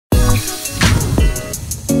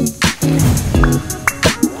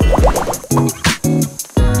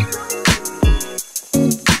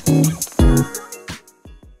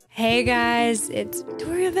Hey guys, it's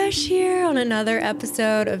Victoria Vesce here on another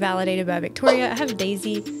episode of Validated by Victoria. I have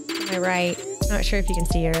Daisy to my right. I'm not sure if you can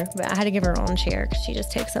see her, but I had to give her own chair because she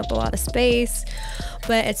just takes up a lot of space.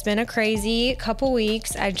 But it's been a crazy couple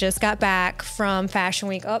weeks. I just got back from Fashion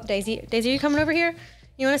Week. Oh, Daisy, are you coming over here?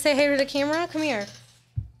 You want to say hey to the camera? Come here.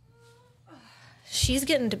 She's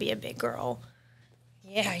getting to be a big girl.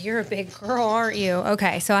 Yeah, you're a big girl, aren't you?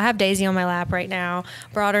 Okay, so I have Daisy on my lap right now.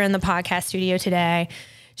 Brought her in the podcast studio today.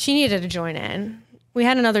 She needed to join in. We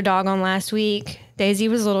had another dog on last week. Daisy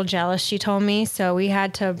was a little jealous, she told me, so we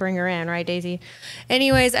had to bring her in, right, Daisy?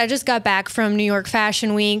 Anyways, I just got back from New York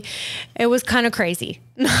Fashion Week. It was kind of crazy.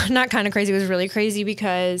 Not kind of crazy, it was really crazy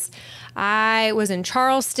because I was in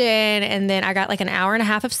Charleston and then I got like an hour and a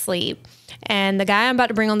half of sleep. And the guy I'm about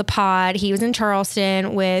to bring on the pod, he was in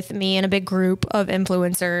Charleston with me and a big group of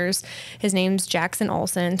influencers. His name's Jackson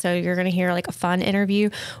Olson. So you're going to hear like a fun interview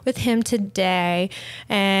with him today.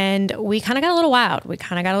 And we kind of got a little wild. We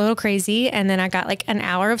kind of got a little crazy. And then I got like an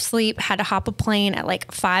hour of sleep, had to hop a plane at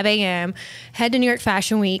like 5 a.m., head to New York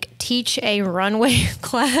Fashion Week, teach a runway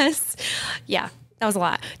class. Yeah. That was a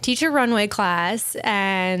lot. Teach a runway class,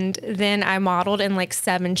 and then I modeled in like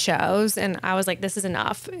 7 shows, and I was like, this is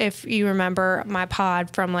enough. If you remember my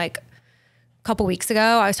pod from like a couple weeks ago,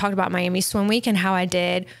 I was talking about Miami Swim Week and how I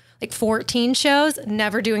did like 14 shows.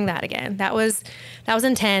 Never doing that again. That was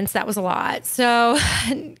intense. That was a lot. So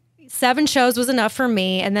 7 shows was enough for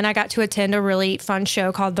me. And then I got to attend a really fun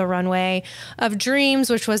show called The Runway of Dreams,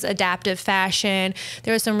 which was adaptive fashion.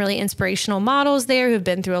 There were some really inspirational models there who've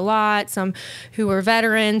been through a lot, some who were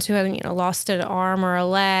veterans who had, lost an arm or a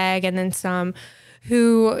leg, and then some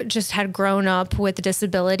who just had grown up with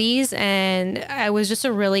disabilities. And it was just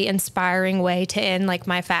a really inspiring way to end like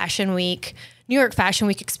my Fashion Week, New York Fashion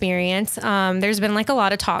Week experience. There's been like a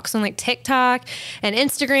lot of talks on like TikTok and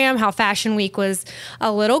Instagram, how Fashion Week was a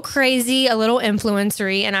little crazy, a little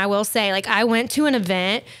influencery. And I will say, like, I went to an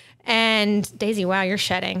event and Daisy, wow, you're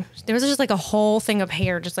shedding. There was just like a whole thing of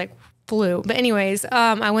hair just like flew. But anyways,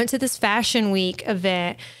 I went to this Fashion Week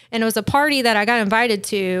event and it was a party that I got invited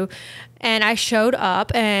to. And I showed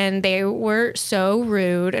up and they were so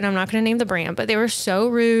rude, and I'm not going to name the brand, but they were so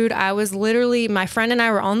rude. I was literally, my friend and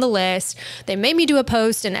I were on the list. They made me do a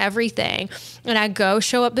post and everything. And I go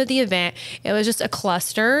show up at the event. It was just a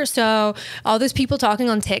cluster. So all those people talking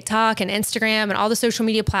on TikTok and Instagram and all the social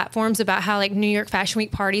media platforms about how like New York Fashion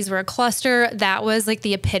Week parties were a cluster, that was like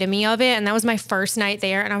the epitome of it. And that was my first night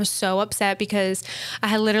there. And I was so upset because I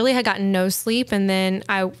had literally gotten no sleep. And then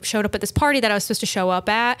I showed up at this party that I was supposed to show up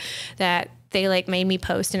at, that they like made me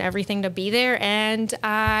post and everything to be there, and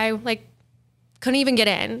I like couldn't even get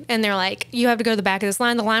in. And they're like, you have to go to the back of this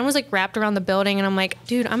line. The line was like wrapped around the building, and I'm like,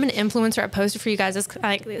 dude, I'm an influencer. I posted for you guys.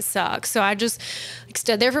 This sucks. So I just like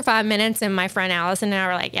stood there for 5 minutes, and my friend Allison and I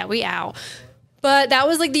were like, yeah, we out. But that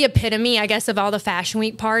was like the epitome, I guess, of all the Fashion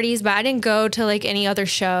Week parties. But I didn't go to like any other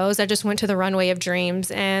shows. I just went to the Runway of Dreams.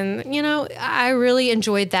 And, I really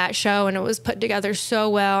enjoyed that show, and it was put together so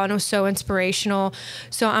well, and it was so inspirational.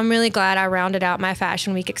 So I'm really glad I rounded out my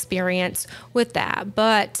Fashion Week experience with that.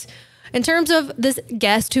 But in terms of this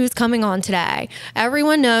guest who's coming on today,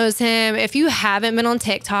 everyone knows him. If you haven't been on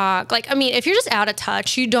TikTok, if you're just out of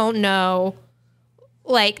touch, you don't know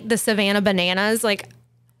like the Savannah Bananas, like,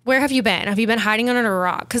 where have you been? Have you been hiding under a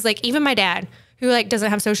rock? Because like even my dad, who like doesn't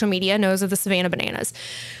have social media, knows of the Savannah Bananas.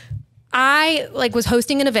 I like was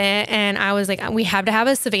hosting an event and I was like, we have to have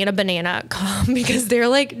a Savannah Banana come because they're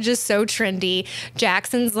like just so trendy.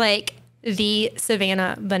 Jackson's like the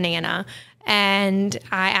Savannah Banana. And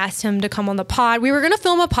I asked him to come on the pod. We were going to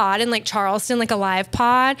film a pod in like Charleston, like a live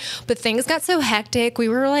pod, but things got so hectic. We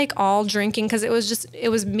were like all drinking because it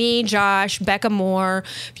was me, Josh, Becca Moore,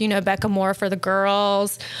 if you know Becca Moore for the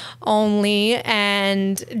girls only,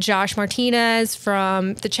 and Josh Martinez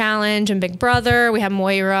from The Challenge and Big Brother. We had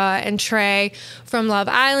Moira and Trey from Love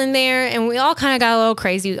Island there, and we all kind of got a little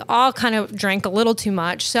crazy. We all kind of drank a little too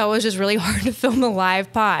much, so it was just really hard to film a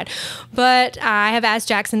live pod. But I have asked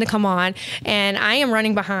Jackson to come on, and I am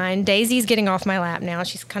running behind. Daisy's getting off my lap now.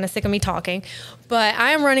 She's kind of sick of me talking, but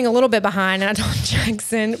I am running a little bit behind, and I told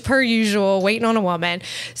Jackson, per usual, waiting on a woman.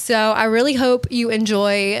 So I really hope you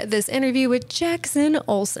enjoy this interview with Jackson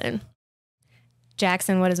Olson.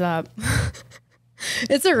 Jackson, what is up?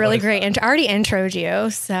 It's a really great intro. I already introed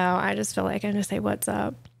you, so I just feel like I just say, what's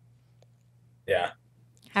up? Yeah.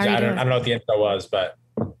 How are you doing? I don't know what the intro was, but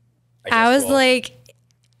I was like,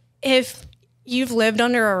 if you've lived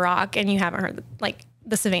under a rock and you haven't heard like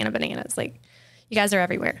the Savannah Bananas, like you guys are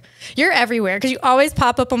everywhere. You're everywhere because you always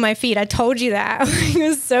pop up on my feed. I told you that. It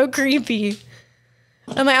was so creepy.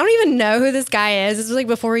 I'm like, I don't even know who this guy is. This was like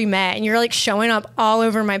before we met, and you're like showing up all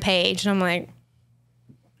over my page. And I'm like,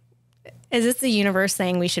 is this the universe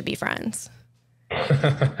saying we should be friends?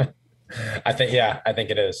 I think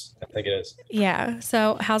it is. I think it is. Yeah.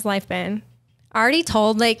 So how's life been? I already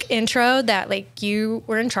told like intro that like you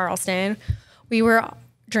were in Charleston. We were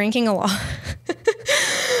drinking a lot.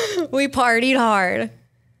 We partied hard.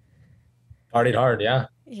 Partied hard, yeah.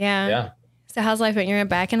 Yeah. Yeah. So how's life been? You're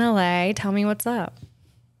back in LA. Tell me what's up.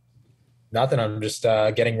 Nothing. I'm just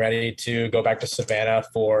getting ready to go back to Savannah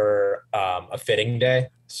for a fitting day.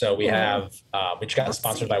 So we just got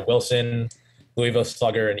sponsored by Wilson, Louisville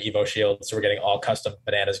Slugger, and Evo Shield. So we're getting all custom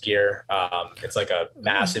Bananas gear. It's like a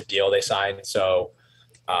massive deal they signed. So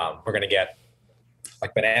we're going to get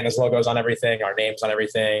like Bananas logos on everything, our names on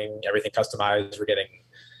everything customized. We're getting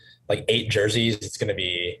like 8 jerseys. It's going to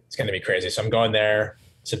be crazy. So I'm going there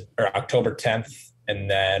October 10th. And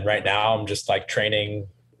then right now I'm just like training.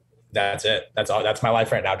 That's it. That's all. That's my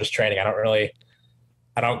life right now. Just training.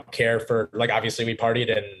 I don't care for like, obviously we partied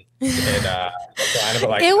in Carolina, but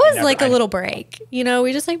like it was like a little break, you know,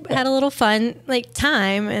 we just like had a little fun like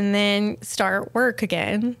time and then start work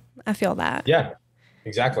again. I feel that. Yeah,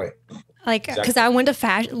 exactly. Like, cause I went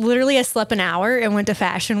to literally I slept an hour and went to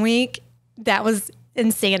Fashion Week. That was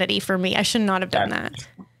insanity for me. I should not have done that.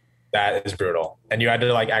 That is brutal. And you had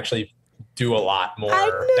to like actually do a lot more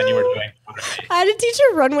than you were doing. I had to teach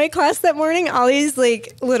a runway class that morning. All these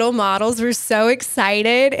like little models were so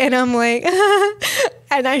excited. And I'm like,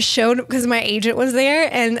 and I showed, because my agent was there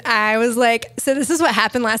and I was like, so this is what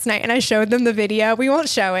happened last night. And I showed them the video. We won't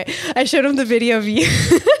show it. I showed them the video of you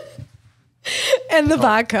and the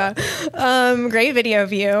vodka. Great video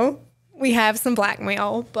of you. We have some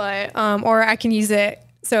blackmail, but, or I can use it.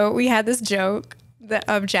 So we had this joke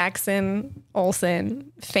of Jackson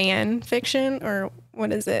Olson fan fiction, or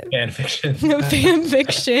what is it? Fan fiction. Fan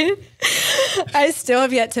fiction. I still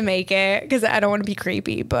have yet to make it because I don't want to be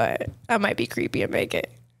creepy, but I might be creepy and make it.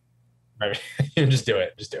 Just do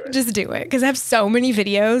it. Just do it. Just do it because I have so many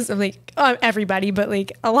videos of like everybody, but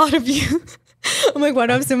like a lot of you. I'm like, why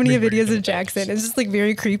do I have so many videos of Jackson? It's just like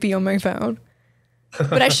very creepy on my phone.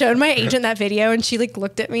 But I showed my agent that video and she like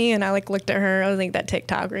looked at me and I like looked at her. I was like that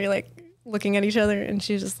TikTok where you're like looking at each other and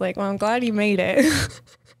she's just like, well, I'm glad you made it.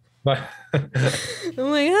 I'm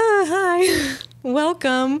like, oh, hi,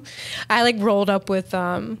 welcome. I like rolled up with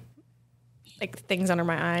like things under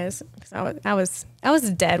my eyes because I was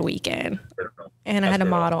a dead weekend and I had a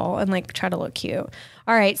model and like try to look cute.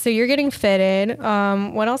 All right, so you're getting fitted.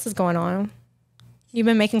 What else is going on? You've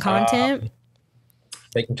been making content?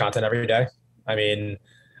 Making content every day. I mean,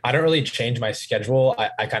 I don't really change my schedule.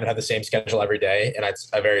 I kind of have the same schedule every day, and I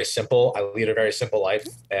lead a very simple life.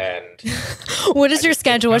 And what is your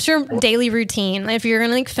schedule? What's your daily routine? If you're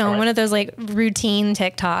gonna like film one of those like routine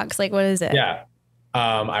TikToks, like what is it? Yeah,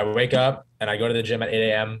 I wake up and I go to the gym at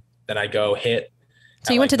 8 a.m. Then I go hit.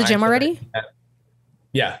 So you went to the gym already?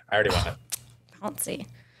 Yeah, I already went. Let's see.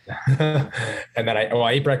 And then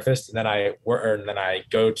I eat breakfast, and then I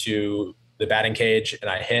go to the batting cage and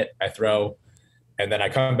I throw. And then I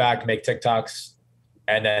come back, make TikToks,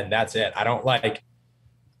 and then that's it. I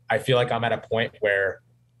feel like I'm at a point where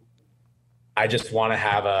I just want to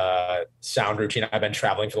have a sound routine. I've been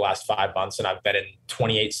traveling for the last 5 months and I've been in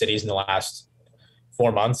 28 cities in the last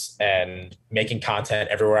 4 months and making content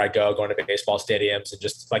everywhere I go, going to baseball stadiums and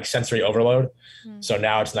just like sensory overload. So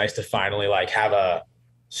now it's nice to finally like have a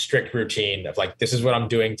strict routine of like, this is what I'm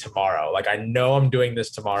doing tomorrow. Like I know I'm doing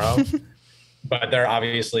this tomorrow, but there are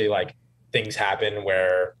obviously like things happen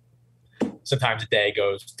where sometimes a day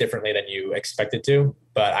goes differently than you expect it to,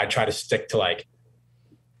 but I try to stick to like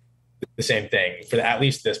the same thing for at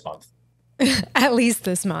least this month. At least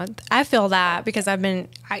this month. I feel that because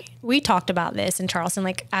we talked about this in Charleston.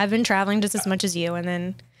 Like I've been traveling just as much as you, and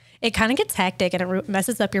then it kind of gets hectic and it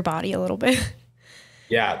messes up your body a little bit.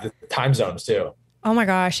 Yeah. The time zones too. Oh my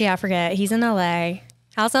gosh. Yeah. I forget. He's in LA.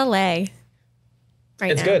 How's LA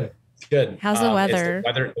right It's now? good. It's good. How's the weather?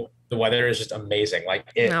 The weather is just amazing. Like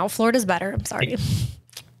no, Florida's better. I'm sorry.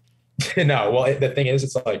 No, well, the thing is,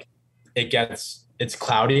 it's like it's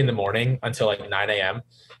cloudy in the morning until like 9 a.m.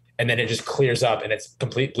 And then it just clears up and it's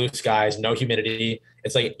complete blue skies, no humidity.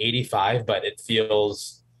 It's like 85, but it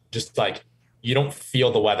feels just like you don't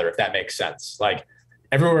feel the weather, if that makes sense. Like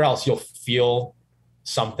everywhere else, you'll feel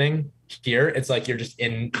something. Here, it's like you're just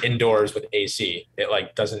indoors with AC. It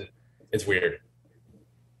like doesn't. It's weird.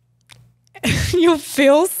 You'll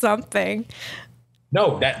feel something.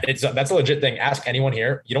 No, that's a legit thing. Ask anyone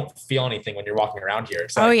here. You don't feel anything when you're walking around here.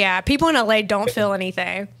 It's like, oh yeah, people in LA don't feel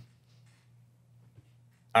anything.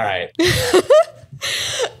 All right.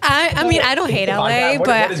 I mean, I don't hate LA, What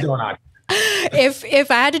but is going on? if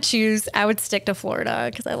I had to choose, I would stick to Florida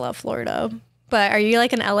because I love Florida. But are you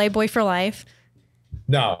like an LA boy for life?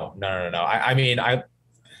 No, no, no, no. I mean, I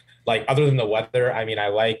like other than the weather. I mean,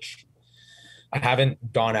 I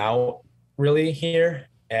haven't gone out really here,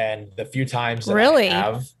 and Really?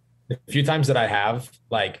 the few times that I have,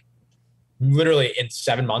 like literally in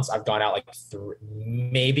 7 months, I've gone out like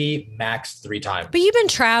maybe max 3 times. But you've been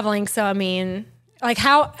traveling, so I mean, like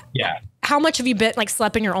Yeah, how much have you been like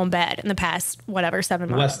slept in your own bed in the past whatever 7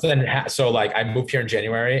 months? less than so like I moved here in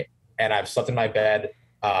January, and I've slept in my bed,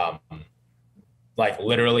 like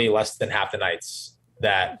literally less than half the nights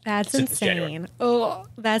that That's since January. insane. Oh,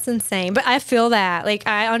 that's insane. But I feel that. Like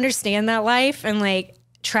I understand that life and like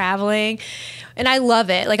traveling and I love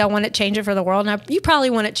it. Like I want to change it for the world. And you probably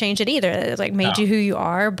wouldn't change it either. It's like made No. you who you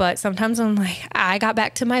are. But sometimes I'm like, I got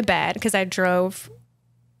back to my bed because I drove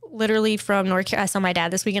literally from North Carolina. I saw my dad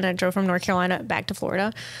this weekend. I drove from North Carolina back to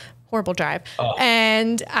Florida. Horrible drive. Oh,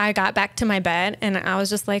 And I got back to my bed and I was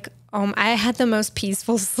just like, I had the most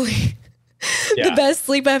peaceful sleep. The yeah, best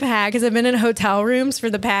sleep I've had because I've been in hotel rooms for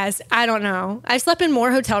the past, I don't know. I've slept in more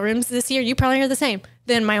hotel rooms this year. You probably are the same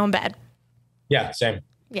than my own bed. yeah, same.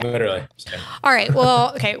 Yeah. Literally same. All right.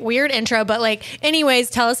 Well, okay. Weird intro, but like, anyways,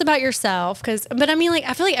 tell us about yourself. But I mean, like,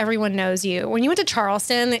 I feel like everyone knows you. When you went to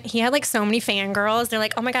Charleston, he had like so many fangirls. They're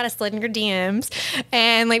like, oh my God, I slid in your DMs.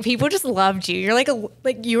 And like, people just loved you. You're like,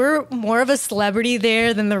 you were more of a celebrity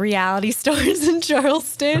there than the reality stars in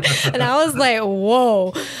Charleston. And I was like,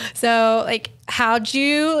 whoa. So like,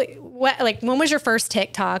 when was your first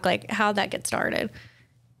TikTok? Like, how'd that get started?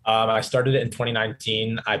 I started it in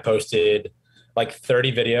 2019. I posted like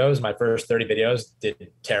 30 videos. My first 30 videos did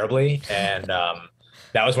terribly. And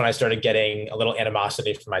that was when I started getting a little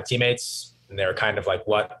animosity from my teammates. And they were kind of like,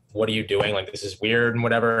 what are you doing? Like, this is weird and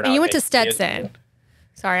whatever. And you went to Stetson.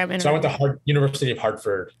 Sorry, I'm So I went interrupting. to University of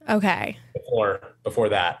Hartford Okay. before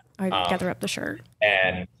that. I gather up the shirt.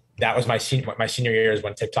 And that was my senior year is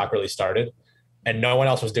when TikTok really started. And no one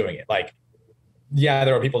else was doing it. Like, yeah,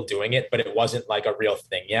 there were people doing it, but it wasn't like a real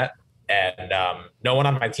thing yet. And no one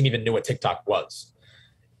on my team even knew what TikTok was.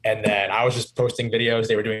 And then I was just posting videos.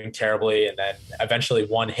 They were doing terribly. And then eventually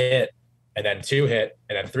 1 hit, and then 2 hit,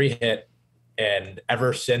 and then 3 hit. And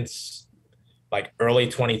ever since like early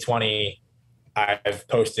 2020, I've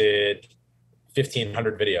posted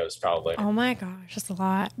 1,500 videos probably. Oh my gosh, that's a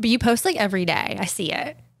lot. But you post like every day. I see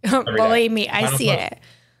it. Every Believe day. me, I see it.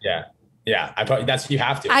 Yeah. Yeah. That's, you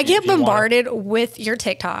have to. I get If you want bombarded with your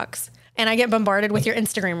TikToks and I get bombarded with your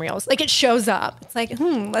Instagram reels. Like it shows up. It's like,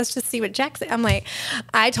 let's just see what Jack said. I'm like,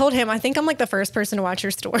 I told him, I think I'm like the first person to watch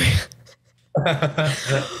your story.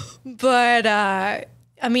 But I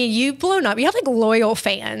mean, you've blown up. You have like loyal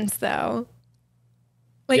fans though.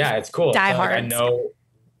 Like yeah, it's cool. diehards.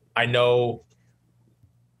 I know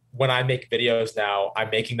when I make videos now, I'm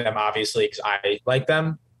making them obviously because I like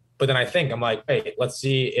them. But then I'm like, hey, let's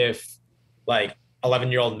see if like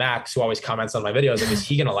 11-year-old Max, who always comments on my videos, like, is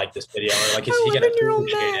he gonna like this video? Or like, is he gonna 11-year-old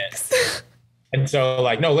appreciate Max. it? And so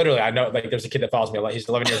like, no, literally, I know like there's a kid that follows me. Like, he's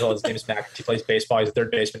 11 years old. His name is Max. He plays baseball. He's a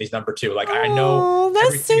third baseman. He's number 2. Like, I know. Oh,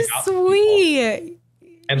 that's so everything about people. sweet.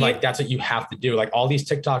 And like, that's what you have to do. Like all these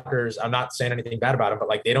TikTokers, I'm not saying anything bad about them, but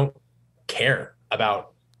like, they don't care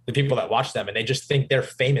about the people that watch them. And they just think they're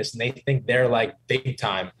famous and they think they're like big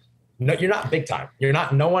time. No, you're not big time. You're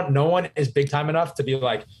not, no one is big time enough to be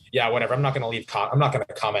like, yeah, whatever. I'm not going to I'm not going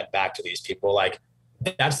to comment back to these people. Like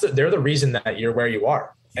they're the reason that you're where you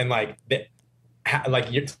are. And like,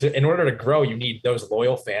 in order to grow, you need those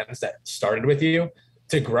loyal fans that started with you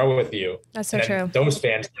to grow with you. That's so and true. Those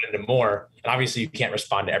fans turn into more. And obviously you can't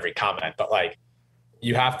respond to every comment, but like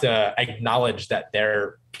you have to acknowledge that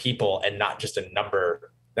they're people and not just a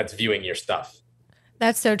number that's viewing your stuff.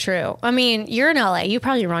 That's so true. I mean, you're in LA. You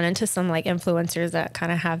probably run into some like influencers that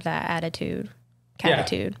kind of have that attitude.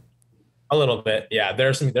 A little bit. Yeah. There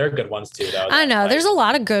are good ones too, though. I know. There's a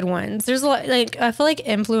lot of good ones. There's a lot, like, I feel like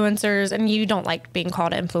influencers, and you don't like being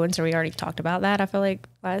called an influencer. We already talked about that, I feel like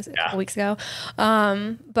a couple weeks ago.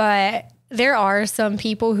 But there are some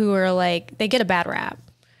people who are like, they get a bad rap.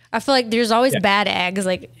 I feel like there's always bad eggs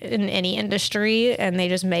like in any industry, and they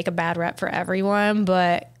just make a bad rap for everyone.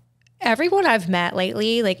 But everyone I've met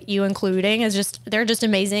lately, like you including, they're just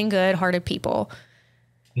amazing, good hearted people.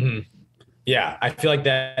 Mm-hmm. Yeah. I feel like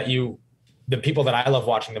the people that I love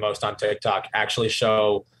watching the most on TikTok actually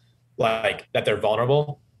show like that they're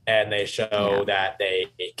vulnerable, and they show that they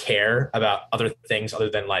care about other things other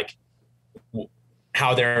than like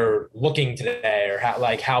how they're looking today or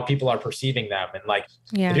how people are perceiving them. And like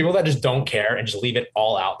the Yeah. people that just don't care and just leave it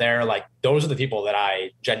all out there, like those are the people that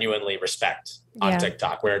I genuinely respect on Yeah.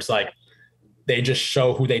 TikTok, where it's like they just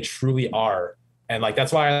show who they truly are. And like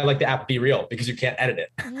that's why I like the app Be Real, because you can't edit it.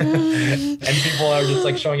 And people are just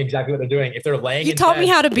like showing exactly what they're doing. If they're laying You in taught bed, me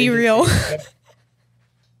how to be real.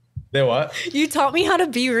 They what? You taught me how to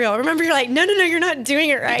be real. Remember, you're like, no, you're not doing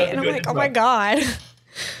it right. And I'm like, oh my God.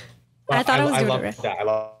 I thought I was doing love it right. that. I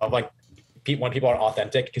love like when people are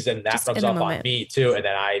authentic, because then that Just rubs in the off on moment. me too. And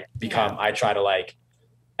then I try to like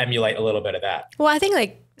emulate a little bit of that. Well, I think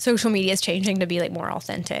like social media is changing to be like more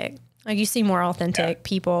authentic. Like you see more authentic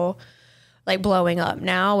people like blowing up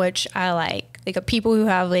now, which I like people who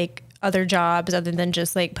have like other jobs other than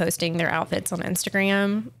just like posting their outfits on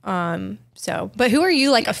Instagram. But who are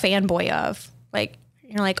you like a fanboy of? Like,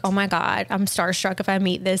 you're like, oh my God, I'm starstruck if I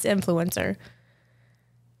meet this influencer.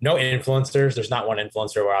 No influencers. There's not one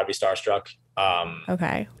influencer where I'd be starstruck.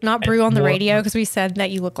 Okay. Not Brew on the radio, because we said that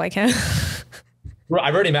you look like him.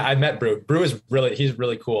 I've met Brew. He's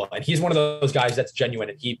really cool. And he's one of those guys that's genuine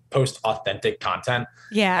and he posts authentic content.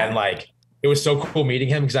 Yeah. And like, it was so cool meeting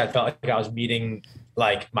him because I felt like I was meeting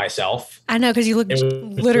like myself. I know, because you look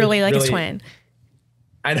literally like a twin.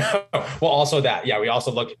 I know. Well, also that, yeah, we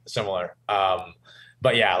also look similar.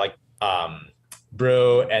 But yeah, like,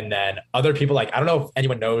 Brew, and then other people, like, I don't know if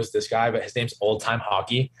anyone knows this guy, but his name's Old Time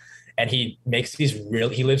Hockey. And he makes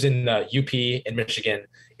he lives in the UP in Michigan,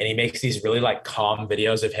 and he makes these really like calm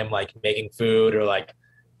videos of him like making food or like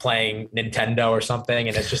playing Nintendo or something.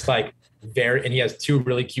 And it's just like and he has two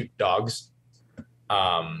really cute dogs.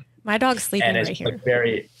 My dog's sleeping and it's right here. like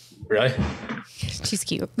very, really? She's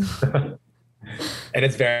cute. And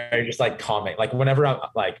it's very just like calming. Like whenever I'm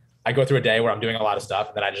like, I go through a day where I'm doing a lot of stuff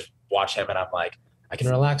and then I just watch him and I'm like, I can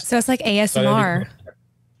relax. So it's like ASMR.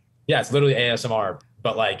 Yeah, it's literally ASMR,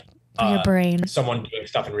 but like your brain. Someone doing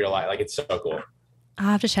stuff in real life. Like it's so cool.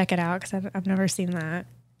 I'll have to check it out because I've never seen that.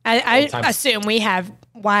 I assume we have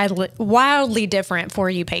wildly different For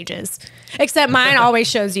You pages, except mine always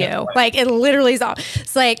shows you. Like it literally is all.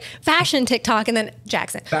 It's like fashion TikTok and then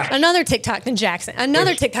Jackson, another TikTok then Jackson,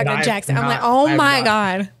 another TikTok then Jackson. I'm like, oh my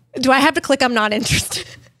God, do I have to click? I'm not interested.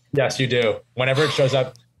 Yes, you do. Whenever it shows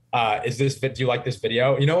up, do you like this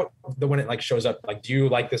video? You know, when it like shows up, like, do you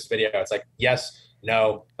like this video? It's like, yes,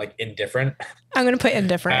 no, like indifferent. I'm going to put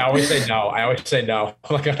indifferent. I always say no.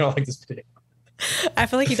 Like, I don't like this video. I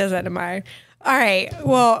feel like he does that in mine. All right.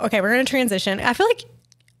 Well, okay. We're going to transition. I feel like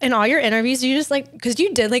in all your interviews, you just like, because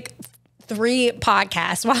you did like 3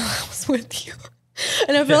 podcasts while I was with you.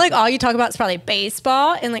 And I feel like all you talk about is probably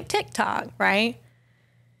baseball and like TikTok, right?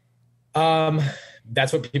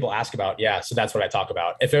 That's what people ask about. Yeah. So that's what I talk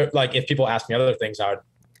about. If people ask me other things, I would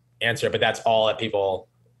answer, but that's all that people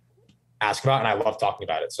ask about. And I love talking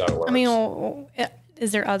about it. So it works. I mean,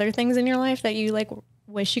 is there other things in your life that you like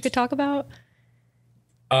wish you could talk about?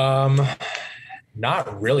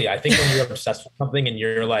 Not really. I think when you're obsessed with something and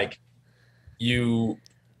you're like, you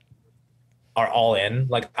are all in,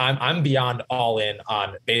 like I'm beyond all in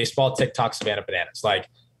on baseball, TikTok, Savannah Bananas. Like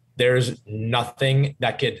there's nothing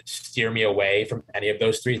that could steer me away from any of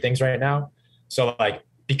those 3 things right now. So like,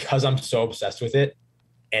 because I'm so obsessed with it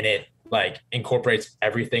and it like incorporates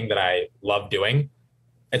everything that I love doing,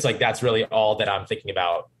 it's like, that's really all that I'm thinking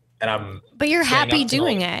about. And but you're happy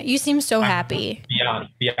doing it. You seem so happy.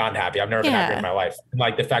 Beyond happy. I've never been happier in my life. And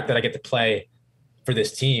like the fact that I get to play for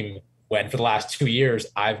this team when for the last 2 years,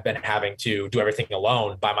 I've been having to do everything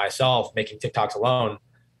alone by myself, making TikToks alone.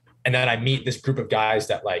 And then I meet this group of guys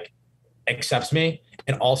that like accepts me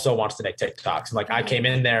and also wants to make TikToks. And like, I came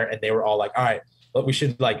in there and they were all like, all right, but we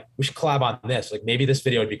should collab on this. Like maybe this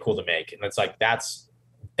video would be cool to make. And it's like, that's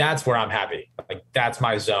where I'm happy. Like, that's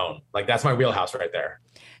my zone. Like, that's my wheelhouse right there.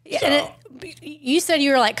 Yeah, so. And you said you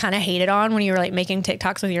were like kind of hated on when you were like making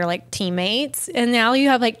TikToks with your like teammates, and now you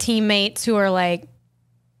have like teammates who are like,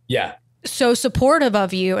 yeah, so supportive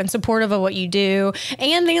of you and supportive of what you do,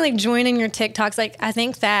 and they like joining your TikToks. Like, I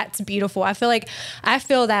think that's beautiful. I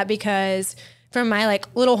feel that because from my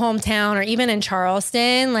like little hometown or even in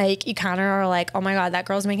Charleston, like you kind of are like, oh my God, that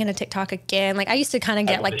girl's making a TikTok again. Like I used to kind of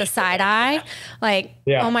get like the side eye, like,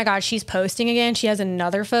 oh my God, she's posting again. She has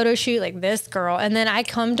another photo shoot, like this girl. And then I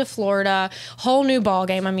come to Florida, whole new ball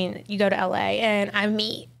game. I mean, you go to LA and I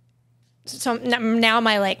meet now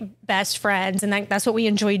my like best friends, and that's what we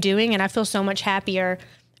enjoy doing. And I feel so much happier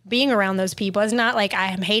being around those people. It's not like I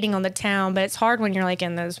am hating on the town, but it's hard when you're like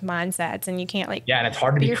in those mindsets and you can't like, and it's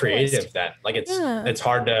hard to be creative then. Like it's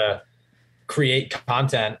hard to create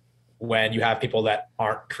content when you have people that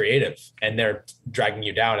aren't creative and they're dragging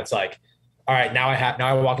you down. It's like, all right, now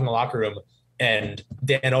I walk in the locker room and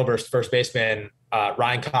Dan Oberst, first baseman,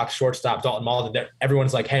 Ryan Cox, shortstop, Dalton Malden,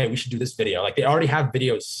 everyone's like, hey, we should do this video. Like they already have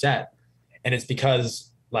videos set. And it's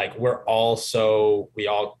because like we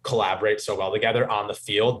all collaborate so well together on the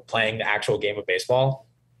field, playing the actual game of baseball,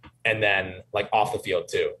 and then like off the field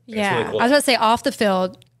too. Yeah. Really cool. I was about to say off the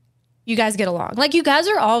field, you guys get along. Like you guys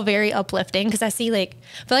are all very uplifting because I see like,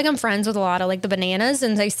 I feel like I'm friends with a lot of like the Bananas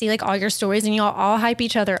and I see like all your stories and y'all all hype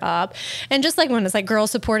each other up. And just like when it's like girls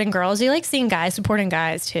supporting girls, you like seeing guys supporting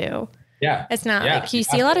guys too. Yeah. It's not like you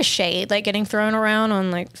see a lot of shade like getting thrown around on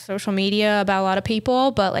like social media about a lot of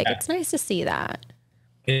people, but like it's nice to see that.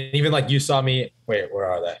 And even like you saw me, wait, where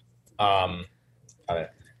are they?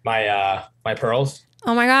 My pearls.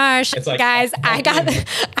 Oh my gosh. It's like, guys, I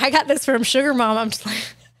got this from Sugar Mom. I'm just like,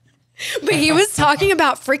 but he was talking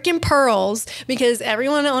about freaking pearls because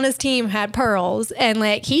everyone on his team had pearls and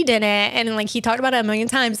like he didn't. And like he talked about it a million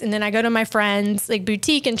times. And then I go to my friend's like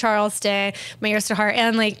boutique in Charleston, Mayor's to Heart.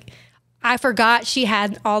 And like, I forgot she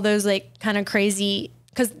had all those like kind of crazy,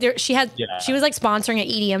 cause she was like sponsoring an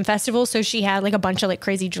EDM festival. So she had like a bunch of like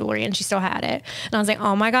crazy jewelry and she still had it. And I was like,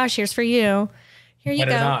 oh my gosh, here's for you. Here you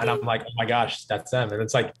go. And I'm like, oh my gosh, that's them. And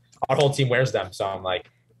it's like our whole team wears them. So I'm like,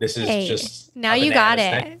 this is just now you got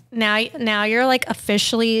it. Thing. Now you're like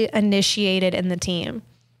officially initiated in the team.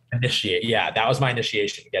 Initiate. Yeah. That was my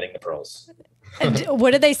initiation, getting the pearls.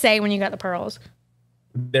 What did they say when you got the pearls?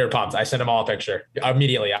 They were pumped. I sent them all a picture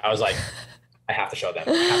immediately. I was like, I have to show them.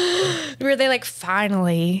 Were they like,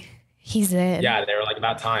 finally he's in? Yeah. They were like,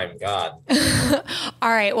 about time. God. All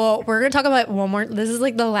right. Well, we're going to talk about one more. This is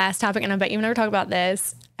like the last topic. And I bet you've never talked about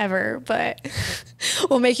this ever, but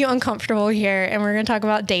we'll make you uncomfortable here. And we're going to talk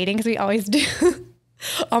about dating because we always do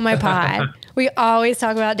on my pod. We always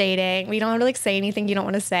talk about dating. We don't have to like say anything you don't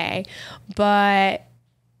want to say, but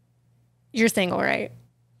you're single, right?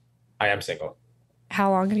 I am single. How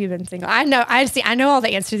long have you been single? I know all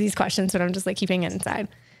the answers to these questions, but I'm just like keeping it inside.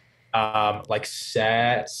 Like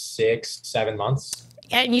 6, 7 months.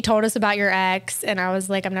 And you told us about your ex and I was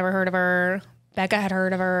like, I've never heard of her. Becca had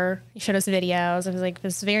heard of her. You showed us videos. I was like,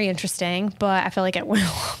 this is very interesting, but I feel like it will.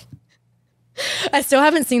 I still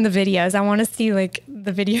haven't seen the videos. I want to see like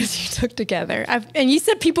the videos you took together. And you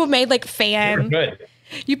said people made like fan. They were good.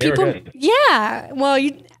 You people, good. Yeah. Well,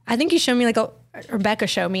 I think you showed me like Rebecca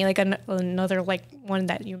showed me like another like one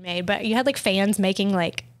that you made, but you had like fans making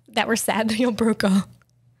like that were sad that you broke up.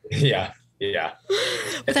 Yeah.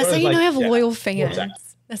 But that's how you know I have loyal fans.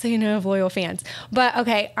 That's how you know I have loyal fans. But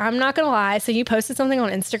okay, I'm not gonna lie. So you posted something on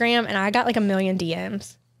Instagram and I got like 1 million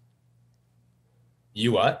DMs.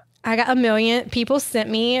 You what? I got 1 million. People sent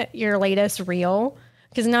me your latest reel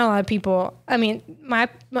because not a lot of people. I mean, my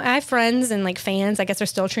friends and like fans, I guess, are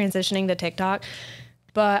still transitioning to TikTok.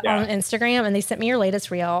 But on Instagram, and they sent me your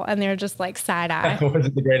latest reel, and they're just like side eye. Was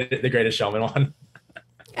it the Greatest Showman one?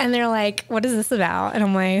 And they're like, "What is this about?" And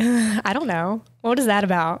I'm like, "I don't know. What is that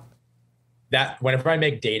about?" That whenever I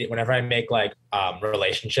make like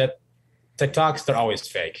relationship TikToks, they're always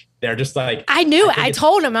fake. They're just like I knew it. I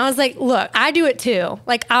told him I was like, "Look, I do it too.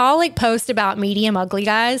 Like I'll like post about medium ugly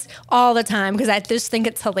guys all the time because I just think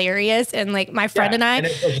it's hilarious." And like my friend and I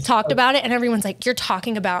talked about it, and everyone's like, "You're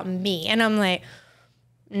talking about me," and I'm like.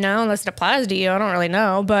 No, unless it applies to you. I don't really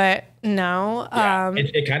know, but no. Yeah,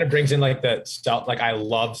 it kind of brings in like the self, like I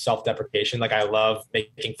love self-deprecation. Like I love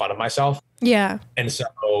making fun of myself. Yeah. And so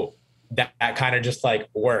that kind of just like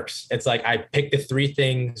works. It's like I pick the 3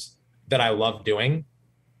 things that I love doing.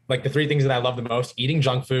 Like the 3 things that I love the most: eating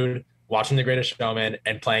junk food, watching The Greatest Showman,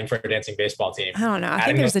 and playing for a dancing baseball team. I don't know. I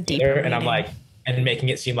think there's a deeper meaning. And I'm like, and making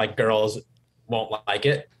it seem like girls won't like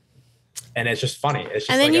it. And it's just funny. It's just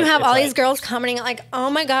and then you have all these girls commenting like, "Oh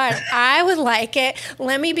my God, I would like it.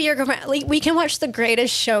 Let me be your girlfriend. Like, we can watch The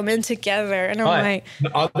Greatest Showman together." And I'm like,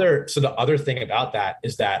 the other thing about that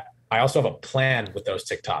is that I also have a plan with those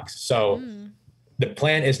TikToks. So the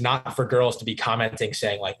plan is not for girls to be commenting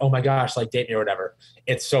saying like, "Oh my gosh, like date me," or whatever.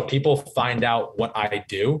 It's so people find out what I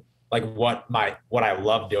do, like what I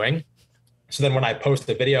love doing. So then when I posted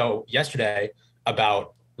the video yesterday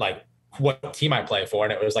about like what team I play for,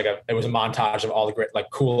 and it was a montage of all the great, like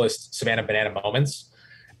coolest Savannah Banana moments.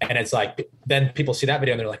 And it's like, then people see that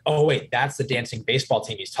video and they're like, "Oh wait, that's the dancing baseball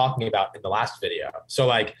team he's talking about in the last video." So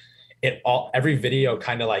like every video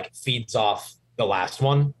kind of like feeds off the last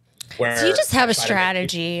one. Where so you just have a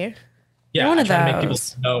strategy. Yeah. One of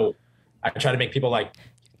those. I try to make people like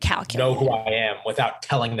know who I am without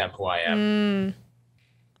telling them who I am.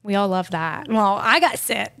 We all love that. Well, I got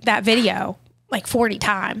sent that video like 40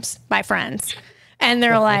 times by friends, and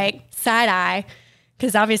they're like side eye.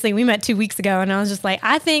 Because obviously we met 2 weeks ago and I was just like,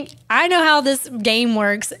 I think I know how this game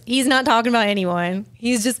works. He's not talking about anyone.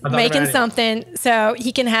 He's just making something so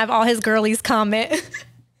he can have all his girlies comment.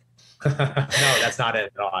 No, that's not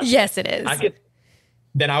it at all. Yes, it is.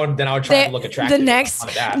 Then I would try to look attractive.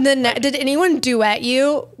 Did anyone duet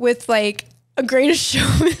you with like a Greatest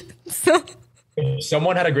Showman? If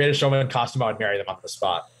someone had a Greatest Showman costume, I would marry them on the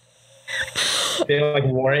spot. They like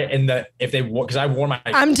wore it because I wore my.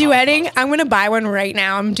 I'm duetting. I'm gonna buy one right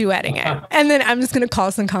now. I'm duetting it, and then I'm just gonna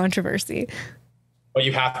cause some controversy. But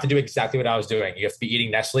you have to do exactly what I was doing. You have to be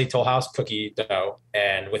eating Nestle Toll House cookie dough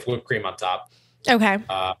and with whipped cream on top. Okay.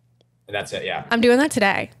 And that's it. Yeah. I'm doing that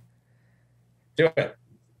today. Do it.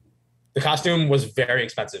 The costume was very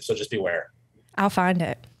expensive, so just beware. I'll find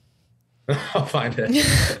it. I'll find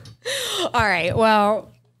it. All right. Well,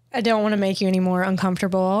 I don't want to make you any more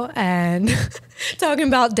uncomfortable and talking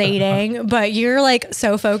about dating, but you're like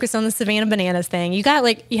so focused on the Savannah Bananas thing. You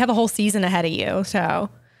have a whole season ahead of you. So,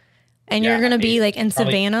 and you're going to be like in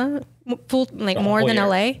Savannah more than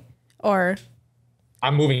LA, or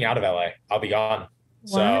I'm moving out of LA. I'll be gone.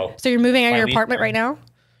 What? So you're moving out of your apartment right now?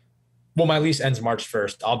 Well, my lease ends March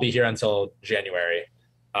 1st. I'll be here until January.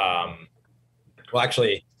 Well,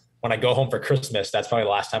 actually, when I go home for Christmas, that's probably the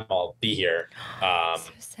last time I'll be here.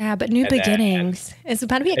 So sad, but new beginnings. It's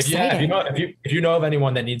about to be exciting. If you know of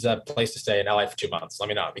anyone that needs a place to stay in LA for 2 months, let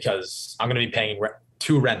me know, because I'm going to be paying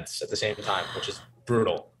 2 rents at the same time, which is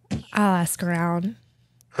brutal. I'll ask around.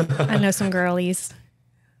 I know some girlies.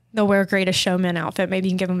 They'll wear a Greatest Showman outfit. Maybe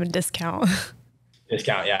you can give them a discount.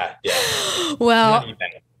 Yeah. Well,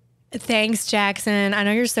 thanks, Jackson. I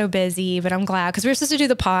know you're so busy, but I'm glad because we were supposed to do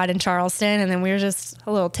the pod in Charleston and then we were just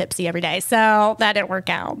a little tipsy every day. So that didn't work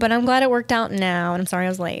out, but I'm glad it worked out now. And I'm sorry I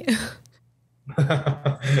was late.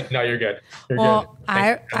 No, you're good. Well,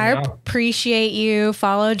 I appreciate you.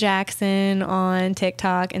 Follow Jackson on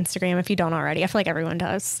TikTok, Instagram, if you don't already. I feel like everyone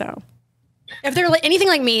does. So if they're like anything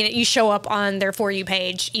like me, you show up on their For You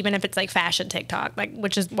page, even if it's like fashion TikTok,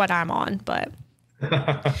 which is what I'm on, but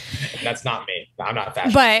that's not me. I'm not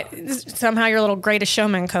fashion. But somehow your little Greatest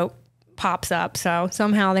Showman coat pops up. So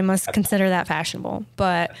somehow they must consider that fashionable.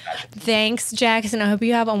 But thanks, Jackson. I hope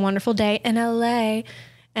you have a wonderful day in LA.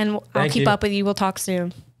 And I'll keep up with you. We'll talk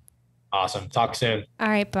soon. Awesome. Talk soon. All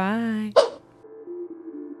right. Bye.